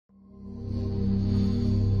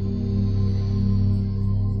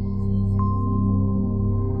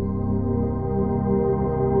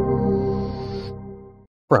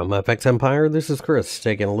From FXEmpire, this is Chris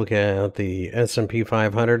taking a look at the S&P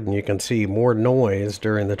 500, and you can see more noise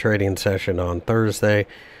during the trading session on Thursday.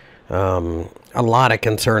 A lot of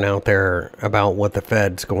concern out there about what the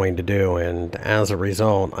Fed's going to do, and as a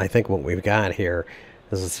result, I think what we've got here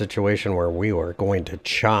is a situation where we are going to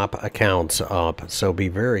chop accounts up. So be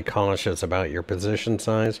very cautious about your position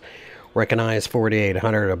size. Recognize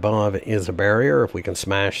 4,800 above is a barrier. If we can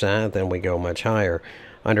smash that, then we go much higher.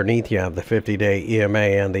 Underneath, you have the 50-day EMA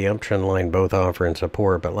and the uptrend line both offering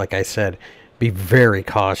support. But like I said, be very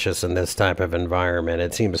cautious in this type of environment.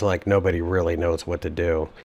 It seems like nobody really knows what to do.